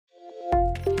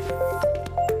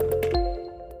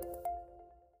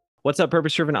What's up,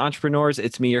 purpose-driven entrepreneurs?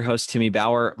 It's me, your host, Timmy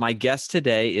Bauer. My guest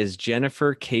today is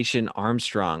Jennifer Keishin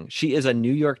Armstrong. She is a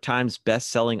New York Times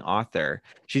best-selling author.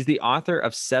 She's the author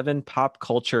of 7 pop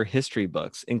culture history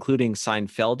books, including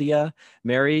Seinfeldia,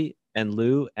 Mary and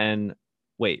Lou, and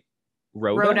wait,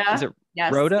 Rhoda? Is Rhoda. it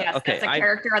Yes, Rhoda? yes, Okay, that's a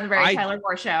character on the Mary I Tyler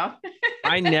Moore Show.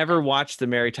 I never watched the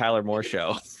Mary Tyler Moore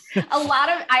Show.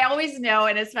 I always know,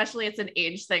 and especially it's an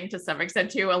age thing to some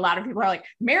extent too. A lot of people are like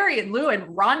Mary and Lou and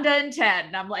Rhonda and Ted,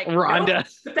 and I'm like, Rhonda.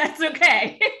 nope, that's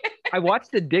okay. I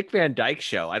watched the Dick Van Dyke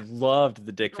Show. I loved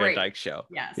the Dick Van Great. Dyke Show.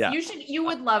 Yes, Yeah. you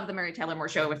would love the Mary Tyler Moore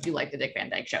Show if you like the Dick Van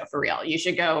Dyke Show, for real. You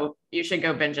should go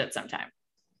binge it sometime.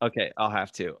 Okay, I'll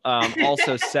have to.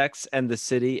 Also, Sex and the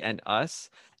City and Us,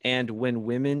 and When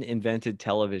Women Invented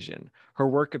Television. Her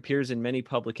work appears in many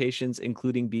publications,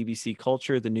 including BBC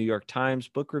Culture, the New York Times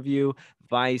Book Review,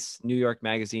 Vice, New York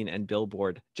Magazine, and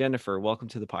Billboard. Jennifer, welcome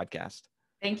to the podcast.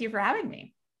 Thank you for having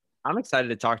me. I'm excited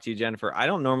to talk to you, Jennifer. I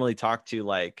don't normally talk to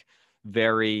like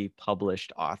very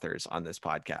published authors on this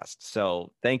podcast.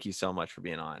 So thank you so much for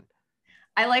being on.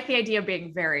 I like the idea of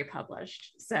being very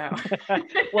published. So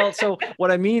well, so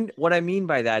what I mean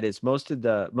by that is most of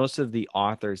the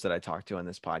authors that I talk to on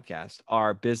this podcast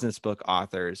are business book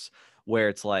authors where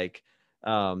it's like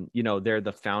they're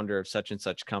the founder of such and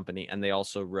such company and they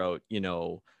also wrote,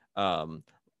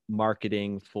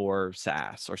 marketing for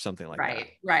SaaS or something like that.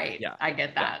 Right. Yeah. I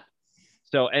get that. Yeah.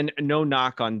 So, and no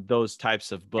knock on those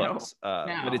types of books, No.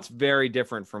 but it's very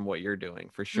different from what you're doing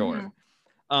for sure. Mm-hmm.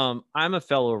 I'm a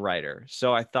fellow writer,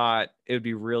 so I thought it would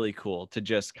be really cool to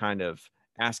just kind of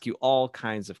ask you all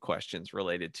kinds of questions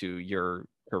related to your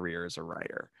career as a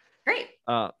writer. Great.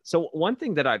 So one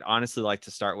thing that I'd honestly like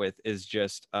to start with is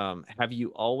just, have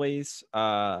you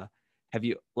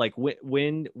like,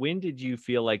 when did you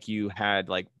feel like you had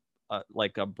like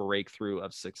a breakthrough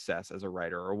of success as a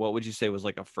writer, or what would you say was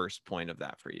like a first point of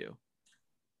that for you?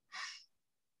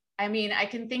 I mean, I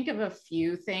can think of a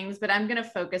few things, but I'm going to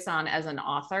focus on as an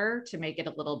author to make it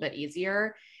a little bit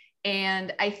easier.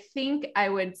 And I think I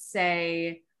would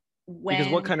say because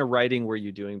what kind of writing were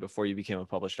you doing before you became a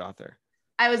published author?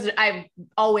 I've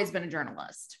always been a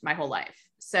journalist my whole life.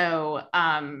 So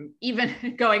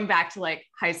even going back to like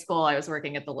high school, I was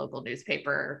working at the local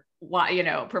newspaper,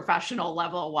 professional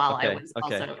level while I was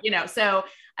also, so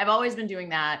I've always been doing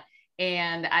that.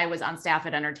 And I was on staff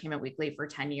at Entertainment Weekly for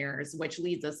 10 years, which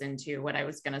leads us into what I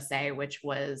was going to say, which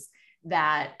was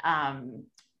that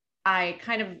I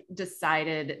kind of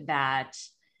decided that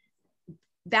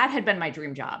had been my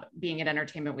dream job. Being at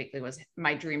Entertainment Weekly was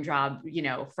my dream job,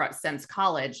 since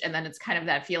college. And then it's kind of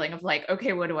that feeling of like,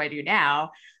 okay, what do I do now?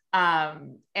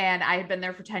 And I had been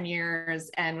there for 10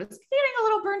 years and was getting a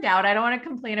little burned out. I don't want to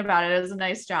complain about it. It was a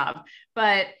nice job,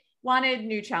 but wanted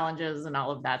new challenges and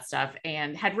all of that stuff,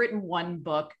 and had written one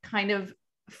book kind of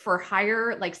for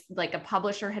hire, like a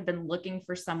publisher had been looking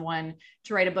for someone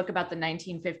to write a book about the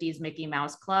 1950s Mickey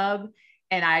Mouse Club.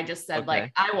 And I just said,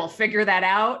 like, I will figure that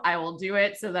out. I will do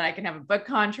it so that I can have a book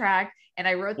contract. And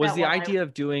I wrote was the idea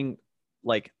of doing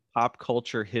like pop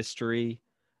culture history.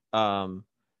 I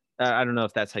don't know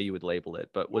if that's how you would label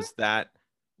it, but was that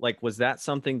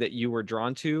something that you were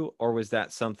drawn to, or was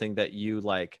that something that you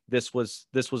like, this was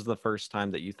the first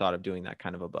time that you thought of doing that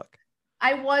kind of a book?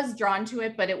 I was drawn to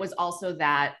it, but it was also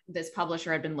that this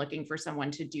publisher had been looking for someone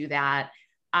to do that.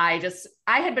 I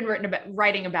had been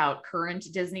writing about current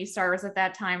Disney stars at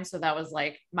that time. So that was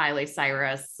like Miley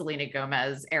Cyrus, Selena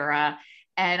Gomez era.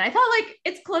 And I thought like,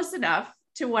 it's close enough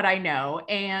to what I know.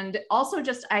 And also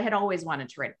just, I had always wanted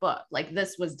to write a book. Like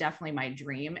this was definitely my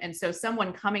dream. And so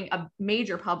a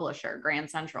major publisher, Grand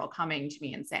Central, coming to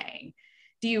me and saying,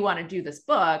 do you want to do this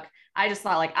book? I just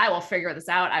thought like, I will figure this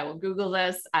out. I will Google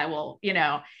this. I will,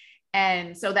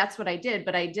 and so that's what I did.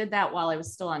 But I did that while I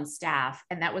was still on staff.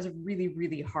 And that was really,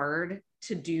 really hard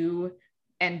to do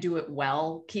and do it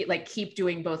well. Keep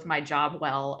doing both my job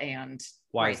well and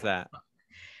why is that?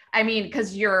 I mean,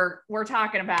 because we're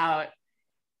talking about,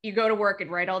 you go to work and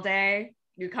write all day,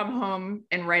 you come home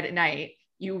and write at night,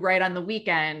 you write on the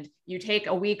weekend, you take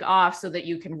a week off so that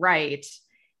you can write.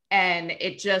 And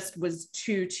it just was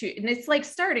too, and it's like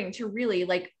starting to really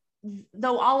like,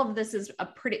 though all of this is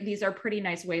these are pretty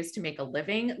nice ways to make a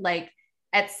living. Like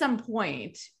at some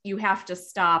point you have to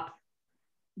stop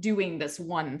doing this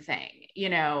one thing,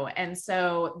 And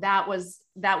so that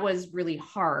was really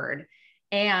hard.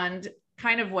 And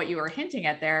kind of what you were hinting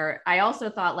at there, I also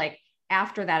thought like,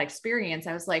 after that experience,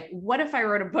 I was like, what if I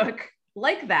wrote a book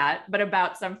like that, but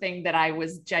about something that I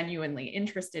was genuinely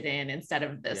interested in instead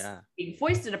of this being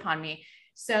foisted upon me?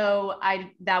 So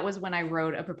that was when I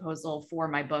wrote a proposal for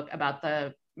my book about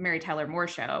the Mary Tyler Moore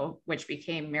Show, which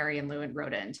became Mary and Lou and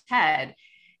Rhoda and Ted.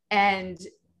 And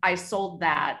I sold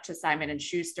that to Simon and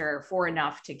Schuster for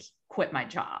enough to quit my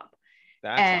job.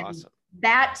 That's And awesome.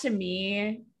 that to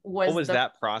me What was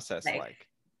that process like?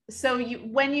 So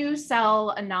when you sell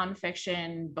a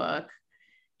nonfiction book,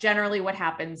 generally what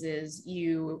happens is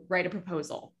you write a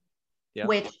proposal,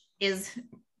 which is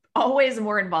always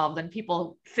more involved than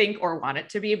people think or want it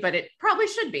to be, but it probably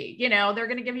should be. You know, they're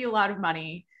going to give you a lot of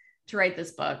money to write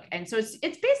this book. And so it's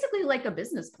basically like a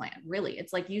business plan, really.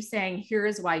 It's like you saying,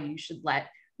 here's why you should let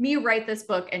me write this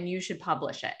book and you should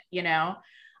publish it, you know?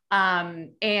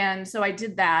 And so I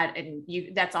did that. And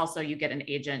that's also, you get an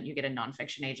agent, you get a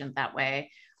nonfiction agent that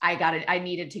way. I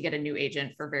needed to get a new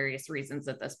agent for various reasons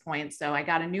at this point. So I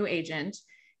got a new agent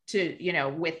to, you know,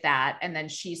 with that. And then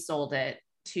she sold it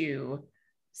to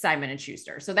Simon and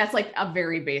Schuster. So that's like a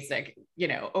very basic, you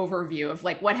know, overview of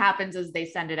like what happens is they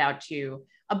send it out to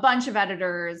a bunch of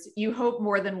editors. You hope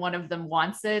more than one of them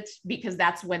wants it because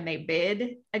that's when they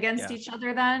bid against each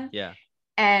other then. Yeah.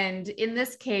 And in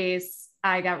this case,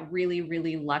 I got really,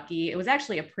 really lucky. It was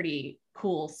actually a pretty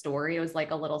cool story. It was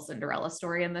like a little Cinderella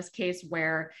story in this case,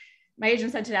 where my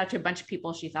agent sent it out to a bunch of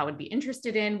people she thought would be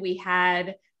interested in. We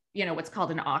had, you know, what's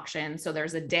called an auction. So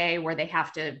there's a day where you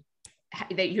have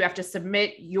to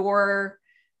submit your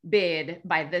bid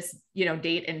by this, you know,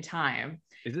 date and time.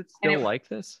 Is it still like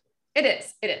this? It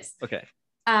is. Okay.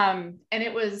 And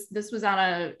this was on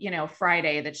a, you know,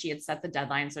 Friday that she had set the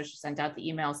deadline. So she sent out the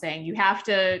email saying, you have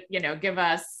to, you know, give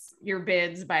us your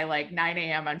bids by like 9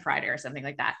 a.m. on Friday or something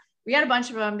like that. We had a bunch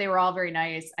of them. They were all very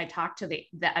nice. I talked to the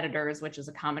editors, which is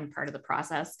a common part of the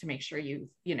process to make sure you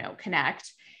know,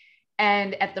 connect.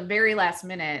 And at the very last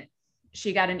minute,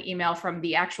 she got an email from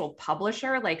the actual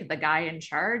publisher, like the guy in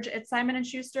charge at Simon &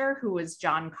 Schuster, who was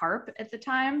John Karp at the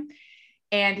time.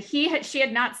 And she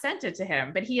had not sent it to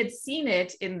him, but he had seen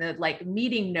it in the like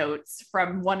meeting notes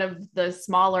from one of the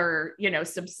smaller, you know,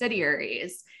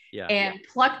 subsidiaries and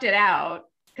plucked it out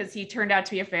because he turned out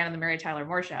to be a fan of the Mary Tyler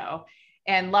Moore Show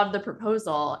and loved the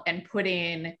proposal and put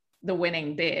in the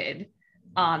winning bid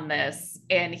on this.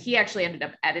 And he actually ended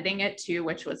up editing it too,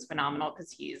 which was phenomenal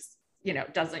because he's, you know,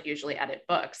 doesn't usually edit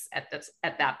books at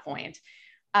that point.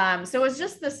 So it was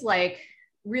just this like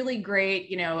really great,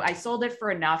 you know, I sold it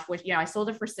for enough, which, you know, I sold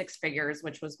it for 6 figures,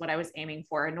 which was what I was aiming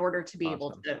for in order to be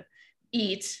able to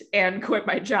eat and quit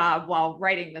my job while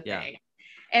writing the thing.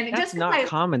 And that's just not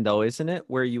common though, isn't it?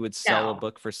 Where you would sell a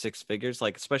book for 6 figures,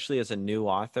 like especially as a new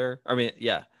author. I mean,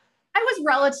 I was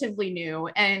relatively new,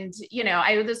 and you know,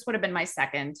 this would have been my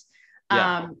second.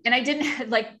 And I didn't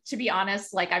like, to be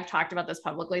honest, like I've talked about this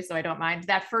publicly, so I don't mind.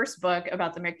 That first book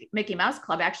about the Mickey Mouse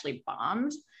Club actually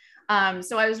bombed.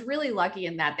 So I was really lucky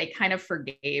in that they kind of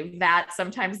forgave that.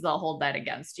 Sometimes they'll hold that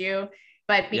against you,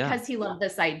 but because he loved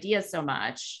this idea so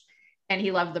much, and he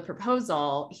loved the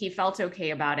proposal, he felt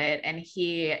okay about it. And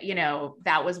he, you know,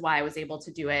 that was why I was able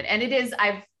to do it. And it is,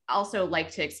 I've also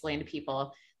like to explain to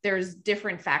people, there's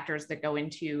different factors that go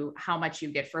into how much you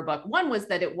get for a book. One was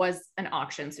that it was an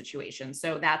auction situation.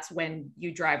 So that's when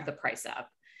you drive the price up.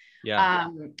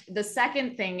 The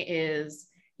second thing is,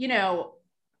 you know,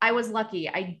 I was lucky.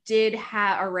 I did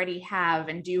already have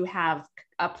and do have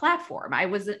a platform. I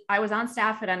was on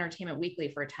staff at Entertainment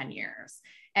Weekly for 10 years.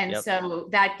 And so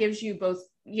that gives you both,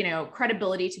 you know,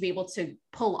 credibility to be able to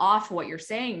pull off what you're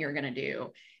saying you're going to do.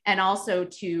 And also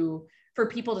for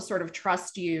people to sort of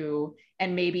trust you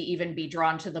and maybe even be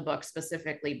drawn to the book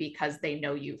specifically because they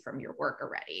know you from your work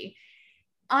already.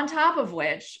 On top of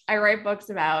which, I write books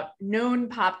about known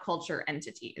pop culture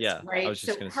entities, right?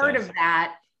 So part of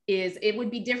that is it would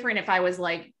be different if I was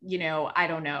like, you know, I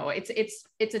don't know.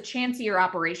 It's a chancier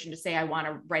operation to say I want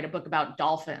to write a book about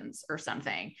dolphins or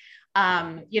something.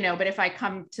 You know, but if I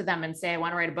come to them and say I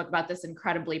want to write a book about this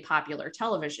incredibly popular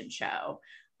television show,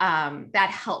 that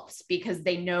helps because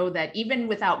they know that even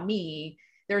without me,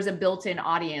 there's a built-in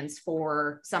audience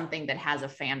for something that has a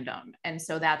fandom. And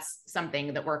so that's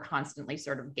something that we're constantly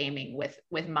sort of gaming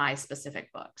with my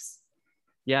specific books.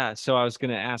 Yeah. So I was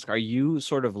going to ask, are you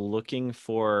sort of looking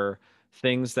for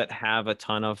things that have a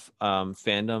ton of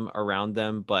fandom around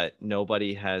them, but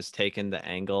nobody has taken the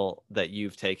angle that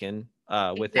you've taken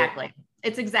with it?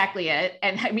 It's exactly it.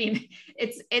 And I mean,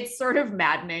 it's sort of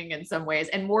maddening in some ways.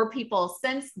 And more people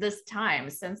since the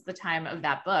time of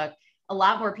that book, a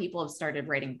lot more people have started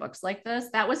writing books like this.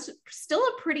 That was still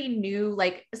a pretty new,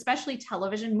 like, especially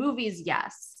television. Movies,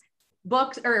 yes.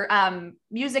 Books or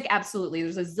music, absolutely.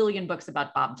 There's a zillion books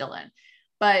about Bob Dylan,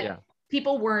 but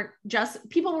people were just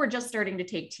starting to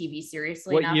take TV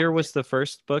seriously. What year was the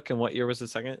first book and what year was the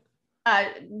second?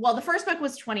 Well, the first book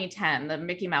was 2010. The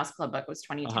Mickey Mouse Club book was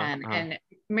Uh-huh, 2010, uh-huh. and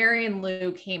Mary and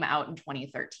Lou came out in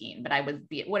 2013. But I would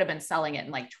have been selling it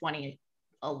in like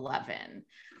 2011.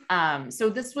 So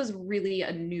this was really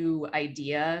a new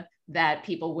idea that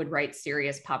people would write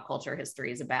serious pop culture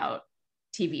histories about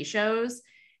TV shows.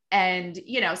 And,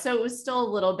 so it was still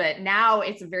a little bit, now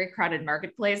it's a very crowded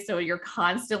marketplace. So you're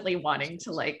constantly wanting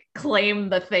to like claim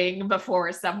the thing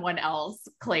before someone else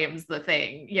claims the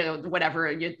thing,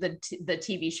 whatever the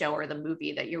TV show or the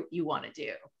movie that you want to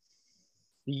do.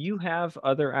 Do you have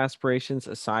other aspirations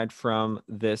aside from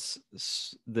this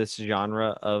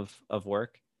genre of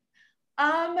work?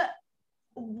 Um,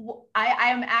 I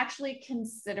am actually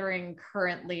considering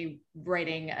currently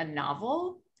writing a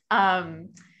novel.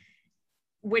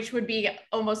 Which would be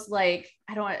almost like,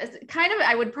 I don't know, it's kind of,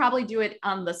 I would probably do it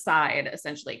on the side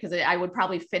essentially, because I would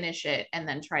probably finish it and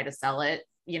then try to sell it,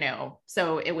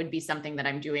 so it would be something that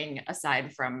I'm doing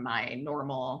aside from my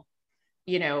normal,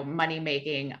 money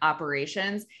making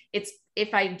operations. It's,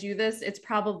 if I do this, it's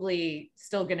probably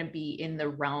still going to be in the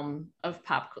realm of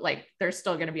pop, like there's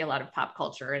still going to be a lot of pop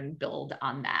culture and build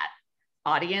on that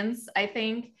audience, I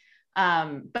think.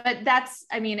 But that's,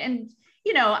 I mean, and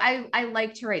I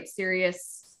like to write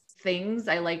serious things.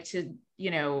 I like to,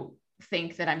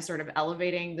 think that I'm sort of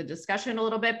elevating the discussion a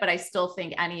little bit, but I still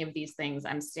think any of these things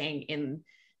I'm staying in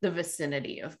the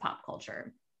vicinity of pop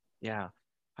culture. Yeah.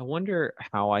 I wonder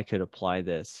how I could apply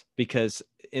this because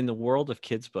in the world of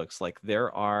kids books, like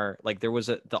there was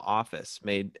The Office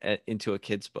made into a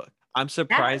kids book. I'm That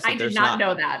surprised I that did there's not not.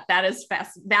 know that. That is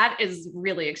fast. That is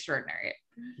really extraordinary.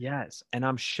 Yes, and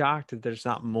I'm shocked that there's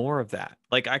not more of that.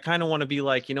 Like I kind of want to be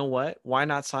like, you know what? Why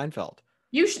not Seinfeld?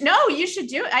 You should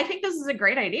do it. I think this is a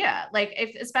great idea. Like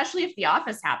especially if The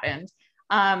Office happened.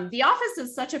 The Office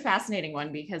is such a fascinating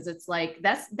one because it's like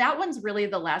that one's really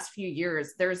the last few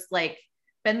years. There's like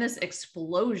been this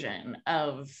explosion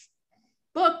of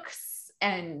books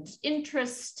and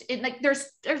interest in, like, there's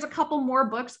a couple more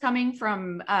books coming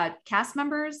from cast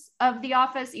members of The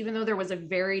Office, even though there was a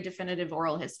very definitive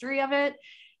oral history of it.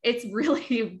 It's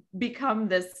really become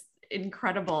this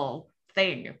incredible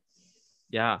thing.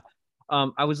 Yeah.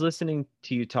 I was listening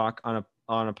to you talk on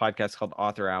a podcast called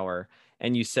Author Hour,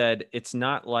 and you said it's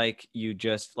not like you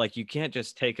can't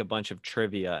just take a bunch of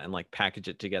trivia and like package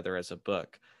it together as a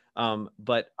book.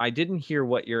 But I didn't hear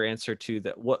what your answer to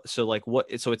that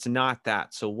so it's not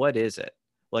that. So what is it?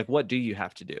 Like what do you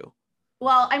have to do?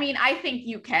 Well, I mean, I think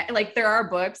you can, like, there are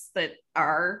books that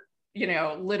are,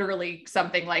 literally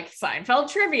something like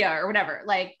Seinfeld trivia or whatever.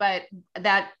 Like, but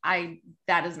that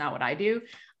is not what I do.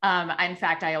 In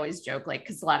fact, I always joke, like,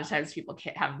 because a lot of times people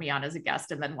can't have me on as a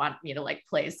guest and then want me to like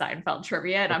play Seinfeld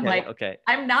trivia. And I'm Okay, like, okay.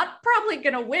 I'm not probably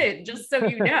going to win, just so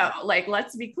you know. Like,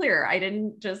 let's be clear. I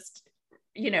didn't just,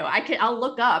 I'll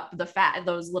look up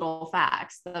those little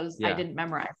facts. I Yeah. didn't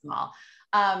memorize them all.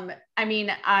 I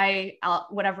mean,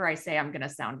 whatever I say, I'm going to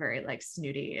sound very like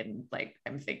snooty and like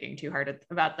I'm thinking too hard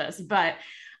about this, but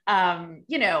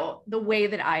the way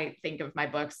that I think of my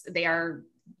books, they are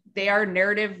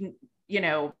narrative, you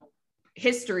know,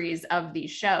 histories of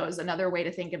these shows. Another way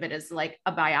to think of it is like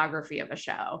a biography of a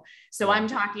show. So Yeah. I'm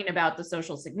talking about the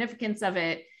social significance of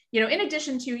it, in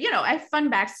addition to, I have fun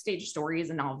backstage stories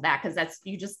and all of that, because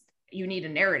you need a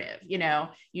narrative, you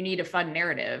need a fun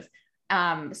narrative.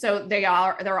 So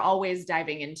they're always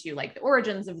diving into like the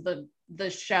origins of the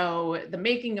show, the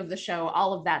making of the show,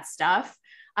 all of that stuff.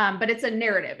 But it's a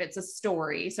narrative, it's a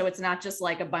story. So it's not just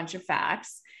like a bunch of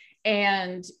facts.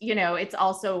 And, it's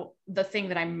also the thing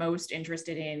that I'm most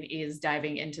interested in is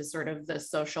diving into sort of the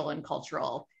social and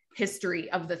cultural history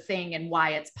of the thing and why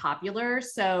it's popular.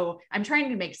 So I'm trying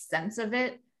to make sense of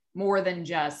it more than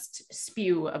just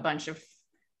spew a bunch of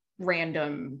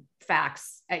random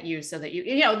facts at you, so that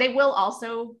they will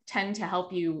also tend to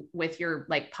help you with your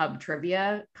like pub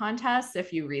trivia contests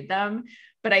if you read them,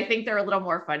 but I think they're a little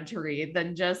more fun to read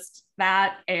than just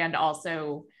that. And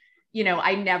also,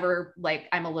 I never, like,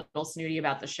 I'm a little snooty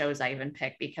about the shows I even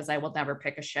pick, because I will never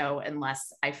pick a show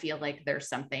unless I feel like there's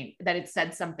something that it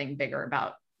said something bigger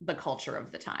about the culture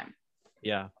of the time.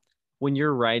 Yeah. When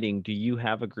you're writing, do you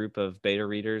have a group of beta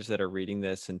readers that are reading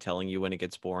this and telling you when it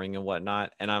gets boring and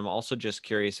whatnot? And I'm also just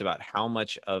curious about how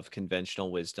much of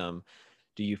conventional wisdom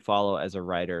do you follow as a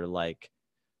writer? Like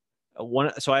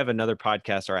so I have another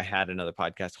podcast, or I had another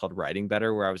podcast called Writing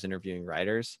Better, where I was interviewing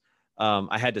writers.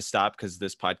 I had to stop because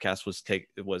this podcast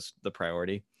was the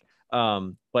priority.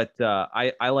 But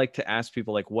I like to ask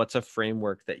people, like, what's a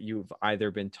framework that you've either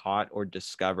been taught or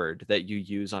discovered that you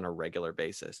use on a regular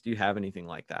basis? Do you have anything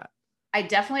like that? I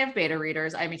definitely have beta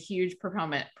readers. I'm a huge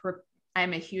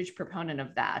I'm a huge proponent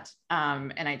of that.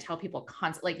 And I tell people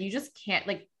constantly, like, you just can't,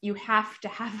 like, you have to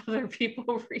have other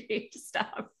people read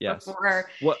stuff Yes. before,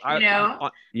 Well, you know.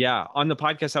 on the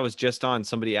podcast I was just on,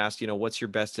 somebody asked, what's your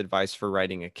best advice for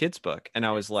writing a kid's book? And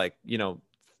I was like,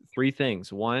 three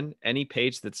things. One, any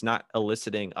page that's not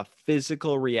eliciting a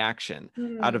physical reaction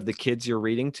out of Mm, the kids you're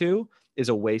reading to is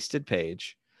a wasted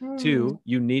page. mm. Two,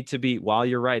 you need to be, while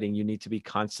you're writing, you need to be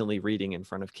constantly reading in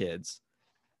front of kids.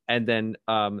 And then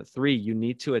three, you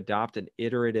need to adopt an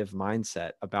iterative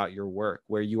mindset about your work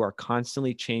where you are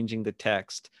constantly changing the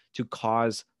text to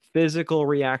cause physical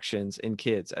reactions in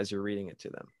kids as you're reading it to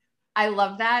them. I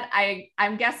love that.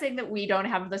 I'm guessing that we don't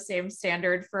have the same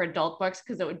standard for adult books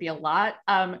because it would be a lot.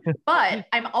 But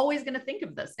I'm always going to think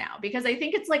of this now because I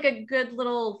think it's like a good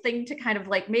little thing to kind of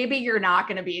like, maybe you're not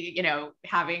going to be,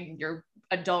 having your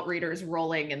adult readers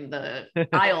rolling in the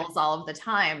aisles all of the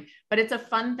time, but it's a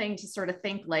fun thing to sort of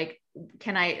think like,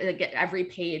 can I get every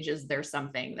page? Is there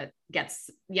something that gets,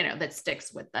 that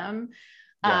sticks with them?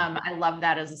 Yeah. I love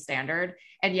that as a standard.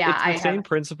 And yeah, It's the same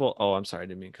principle. Oh, I'm sorry. I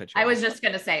didn't mean to cut you I off. was just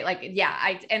gonna say, like, yeah,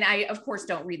 I of course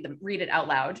don't read it out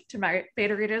loud to my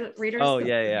beta readers. Oh,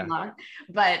 yeah, yeah. Long,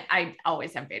 but I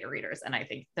always have beta readers, and I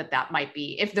think that might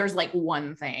be, if there's like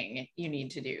one thing you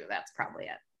need to do, that's probably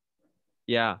it.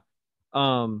 Yeah.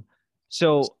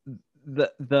 So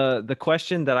the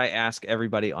question that I ask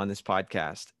everybody on this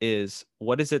podcast is,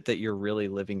 what is it that you're really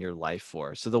living your life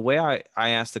for? So the way I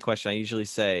ask the question, I usually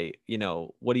say,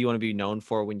 what do you want to be known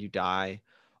for when you die?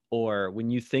 Or when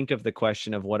you think of the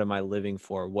question of what am I living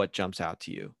for, what jumps out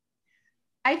to you?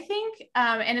 I think,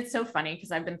 and it's so funny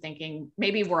because I've been thinking,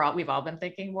 maybe we've all been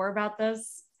thinking more about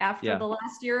this after Yeah. the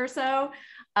last year or so.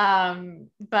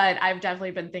 But I've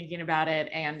definitely been thinking about it,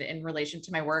 and in relation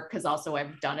to my work, because also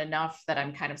I've done enough that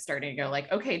I'm kind of starting to go like,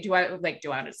 okay, do I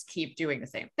just keep doing the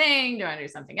same thing? Do I do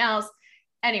something else?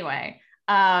 Anyway,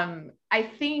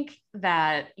 I think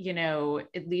that,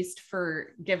 at least for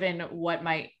given what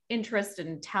my interest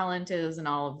and talent is and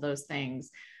all of those things,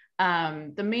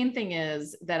 the main thing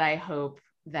is that I hope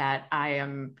that I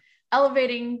am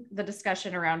elevating the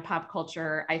discussion around pop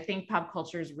culture. I think pop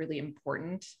culture is really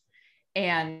important,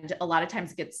 and a lot of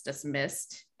times gets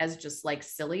dismissed as just like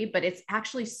silly, but it's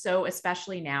actually so,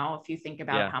 especially now, if you think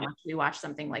about Yeah. how much we watch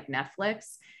something like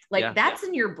Netflix, like Yeah. that's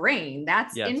in your brain,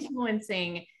 that's Yes.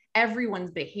 influencing everyone's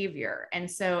behavior.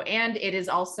 And so, and it is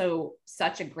also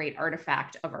such a great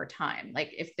artifact of our time.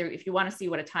 Like if you want to see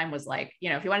what a time was like,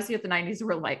 if you want to see what the 90s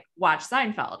were like, watch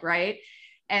Seinfeld, right?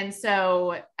 And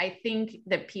so I think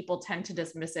that people tend to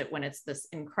dismiss it when it's this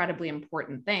incredibly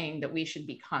important thing that we should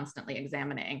be constantly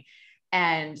examining.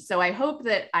 And so I hope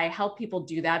that I help people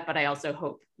do that, but I also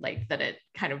hope like that it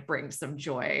kind of brings some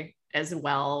joy as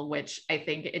well, which I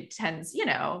think it tends,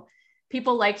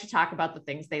 people like to talk about the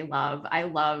things they love. I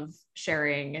love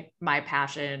sharing my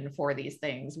passion for these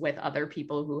things with other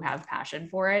people who have passion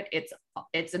for it.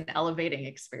 It's an elevating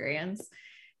experience.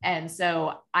 And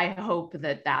so I hope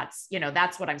that that's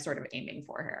what I'm sort of aiming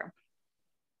for here.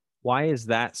 Why is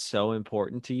that so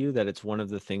important to you that it's one of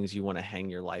the things you want to hang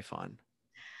your life on?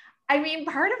 I mean,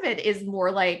 part of it is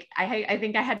more like, I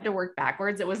think I had to work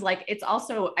backwards. It was like, it's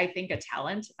also, I think, a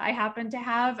talent I happen to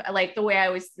have. Like the way I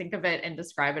always think of it and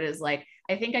describe it is like,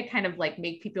 I think I kind of like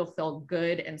make people feel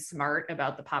good and smart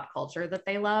about the pop culture that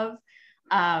they love.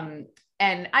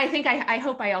 And I think I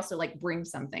hope I also like bring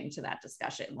something to that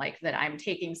discussion, like that I'm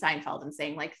taking Seinfeld and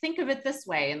saying like, think of it this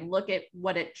way and look at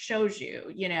what it shows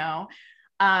you,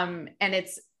 and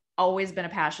it's always been a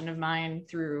passion of mine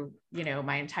through,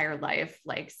 my entire life.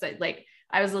 Like, so, like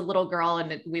I was a little girl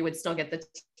and we would still get the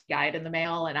guide in the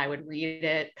mail and I would read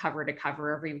it cover to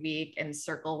cover every week and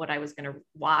circle what I was going to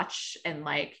watch and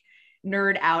like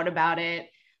nerd out about it.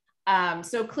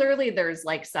 So clearly there's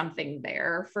like something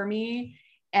there for me.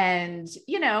 And,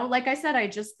 like I said, I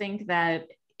just think that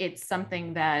it's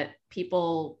something that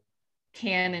people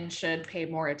can and should pay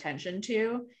more attention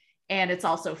to. And it's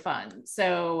also fun.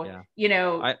 So,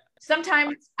 Yeah.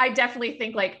 sometimes I definitely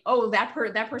think like, oh, that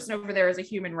person over there is a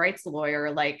human rights lawyer.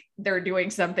 Like they're doing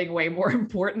something way more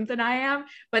important than I am.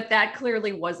 But that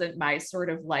clearly wasn't my sort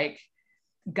of like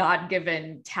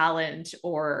God-given talent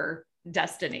or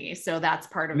destiny. So that's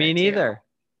part of Me it too. neither.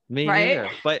 Me Right.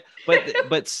 neither.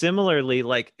 But similarly,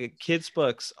 like kids'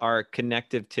 books are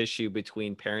connective tissue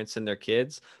between parents and their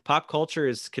kids. Pop culture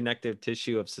is connective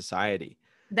tissue of society.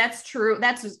 That's true.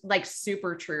 That's like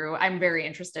super true. I'm very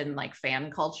interested in like fan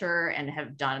culture and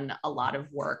have done a lot of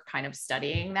work kind of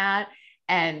studying that.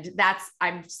 And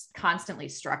I'm constantly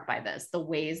struck by the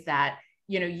ways that,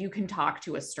 you can talk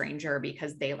to a stranger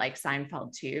because they like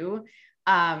Seinfeld too.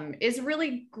 is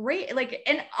really great. Like,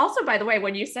 and also, by the way,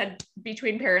 when you said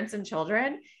between parents and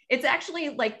children, it's actually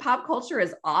like pop culture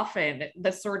is often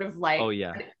the sort of Oh like,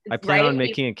 yeah. I plan on right?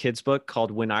 making a kid's book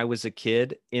called When I Was a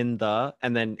Kid and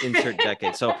then insert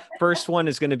decade. So first one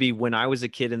is going to be When I Was a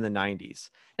Kid in the 90s.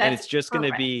 And That's it's just going to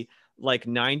perfect. be like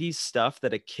 90s stuff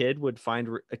that a kid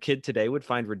today would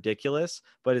find ridiculous,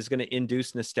 but is going to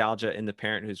induce nostalgia in the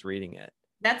parent who's reading it.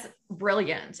 That's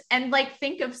brilliant. And like,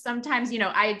 think of sometimes,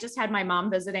 I just had my mom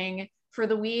visiting for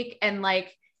the week, and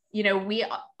like, we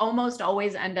almost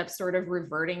always end up sort of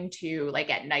reverting to like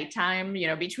at nighttime,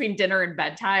 between dinner and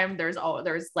bedtime. There's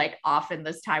like often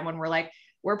this time when we're like,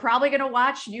 we're probably going to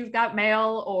watch You've Got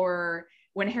Mail or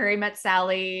When Harry Met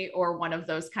Sally or one of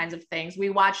those kinds of things. We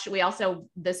also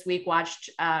this week watched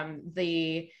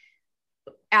the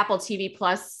Apple TV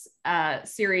Plus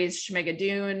series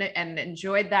Schmigadoon and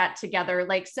enjoyed that together.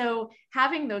 Like, so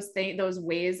having those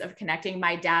ways of connecting.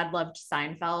 My dad loved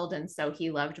Seinfeld, and so he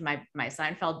loved my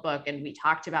Seinfeld book, and we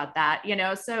talked about that.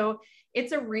 So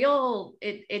it's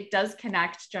it does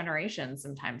connect generations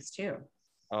sometimes too.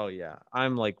 Oh yeah.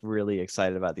 I'm like really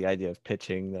excited about the idea of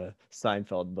pitching the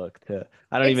Seinfeld book to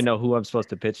I don't even It's know who I'm supposed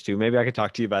to pitch to. Maybe I could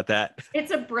talk to you about that.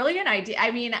 it's a brilliant idea.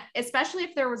 I mean, especially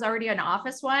if there was already an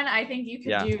Office one, I think you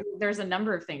could Yeah. there's a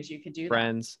number of things you could do then.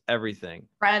 Friends, everything.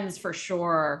 Friends, for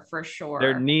sure, for There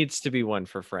sure. needs to be one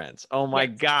for Friends. Oh my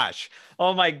Yes. gosh.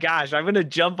 Oh my gosh. I'm gonna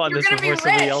jump on You're this gonna be before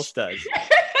somebody rich. else does.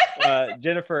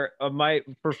 Jennifer, my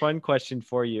for fun question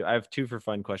for you. I have two for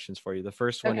fun questions for you. The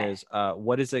first one Okay. is,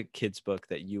 what is a kid's book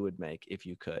that you would make if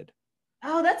you could?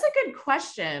 Oh, that's a good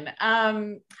question.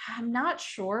 I'm not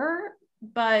sure,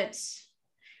 but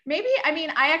maybe, I mean,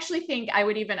 I actually think I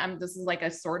would even, this is like a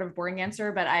sort of boring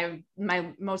answer, but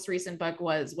my most recent book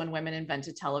was When Women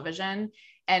Invented Television.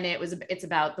 And it's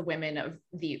about the women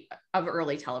of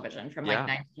early television from like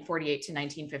Yeah. 1948 to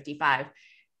 1955.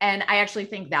 And I actually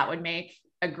think that would make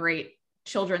a great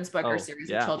children's book or Oh,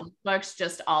 series of yeah. children's books,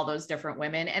 just all those different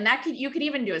women. And you could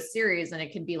even do a series, and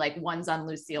it could be like one's on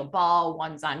Lucille Ball,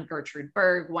 one's on Gertrude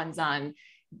Berg, one's on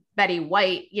Betty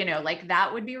White, like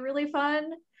that would be really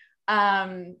fun.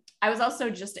 I was also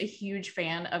just a huge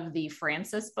fan of the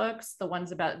Frances books, the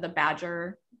ones about the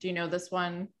Badger. Do you know this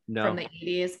one from No. the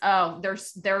 80s? Oh,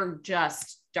 they're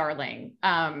just darling.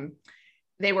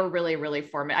 They were really, really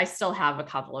formative. I still have a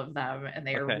couple of them, and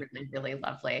they are Okay. really, really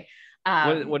lovely.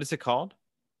 What is it called?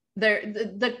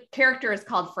 The character is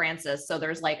called Frances, so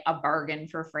there's like a bargain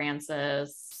for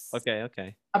Frances, Okay,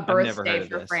 okay. a I've never heard birthday of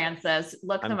for this. Frances.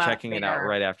 Look I'm them up. checking They it out are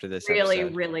right after this really,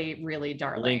 episode. really, really Link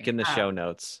darling. in the show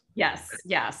notes. Yes,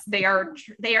 yes, they are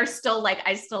still like,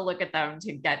 I still look at them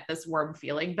to get this warm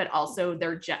feeling, but also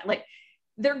like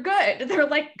they're good. They're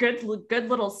like good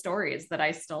little stories that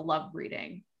I still love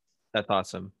reading. That's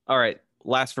awesome. All right.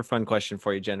 Last for fun question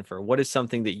for you, Jennifer. What is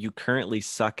something that you currently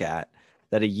suck at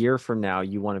that a year from now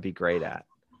you want to be great at?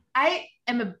 I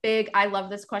love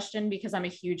this question because I'm a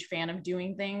huge fan of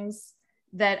doing things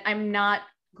that I'm not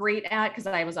great at because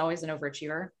I was always an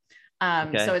overachiever.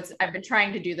 Okay. So I've been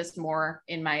trying to do this more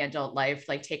in my adult life,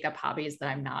 like take up hobbies that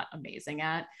I'm not amazing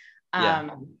at. Yeah.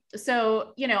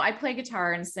 So, I play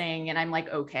guitar and sing, and I'm like,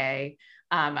 okay.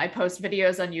 I post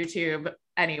videos on YouTube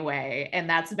anyway, and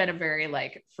that's been a very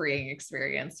like freeing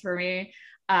experience for me.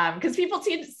 Because people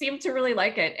seem to really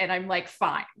like it, and I'm like,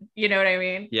 fine, you know what I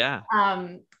mean? Yeah.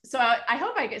 So I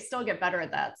hope I still get better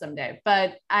at that someday.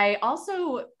 But I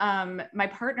also, my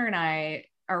partner and I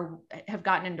have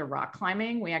gotten into rock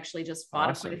climbing. We actually just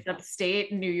bought a place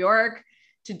upstate in New York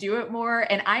to do it more,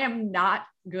 and I am not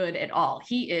good at all.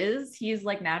 He's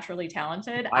like naturally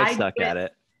talented. I suck at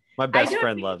it. My best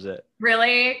friend loves it.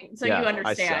 Really? So Yeah, you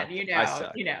I suck. understand, I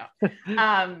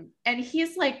suck. And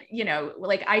he's like,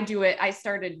 like I do it. I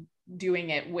started doing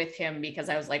it with him because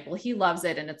I was like, well, he loves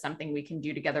it, and it's something we can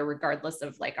do together regardless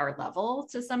of like our level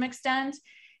to some extent.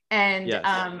 And Yes.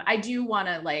 I do want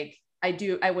to like,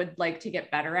 I would like to get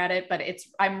better at it, but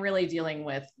I'm really dealing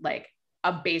with like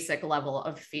a basic level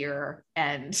of fear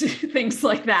and things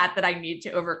like that I need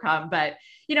to overcome. But,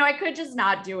 I could just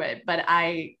not do it, but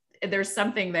there's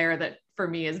something there that for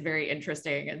me is very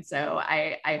interesting. And so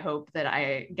I hope that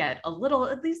I get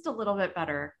at least a little bit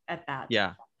better at that.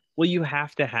 Yeah. Well, you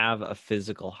have to have a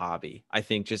physical hobby. I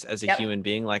think just as a human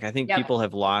being, like I think people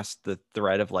have lost the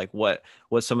thread of like what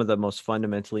some of the most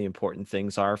fundamentally important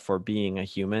things are for being a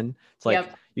human. It's like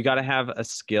you got to have a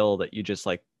skill that you just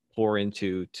like pour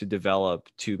into to develop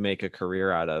to make a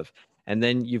career out of. And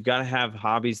then you've got to have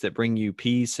hobbies that bring you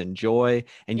peace and joy,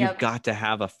 and you've got to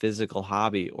have a physical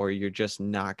hobby or you're just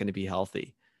not going to be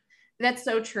healthy. That's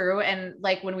so true. And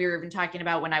like when we were even talking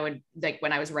about when I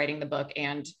was writing the book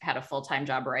and had a full-time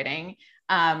job writing,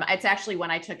 It's actually when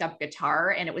I took up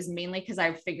guitar, and it was mainly because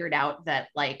I figured out that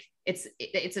like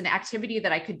it's an activity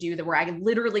that I could do that where I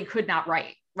literally could not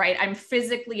write, right? I'm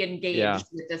physically Yeah. engaged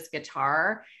with this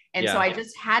guitar. And so Yeah. I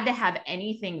just had to have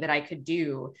anything that I could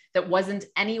do that wasn't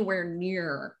anywhere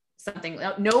near something,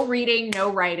 no reading,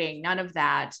 no writing, none of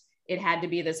that. It had to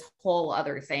be this whole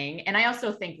other thing. And I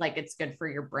also think like it's good for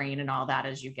your brain and all that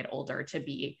as you get older to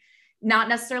be not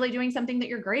necessarily doing something that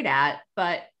you're great at,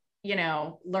 but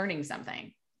learning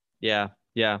something. Yeah.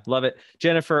 Yeah. Love it.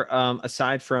 Jennifer,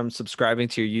 aside from subscribing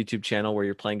to your YouTube channel where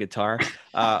you're playing guitar,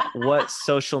 what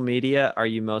social media are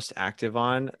you most active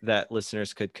on that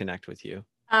listeners could connect with you?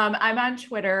 I'm on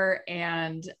Twitter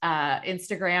and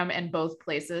Instagram, and both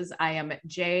places I am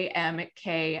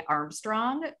JMK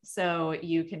Armstrong. So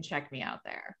you can check me out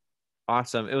there.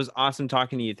 Awesome. It was awesome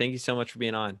talking to you. Thank you so much for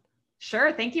being on.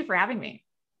 Sure. Thank you for having me.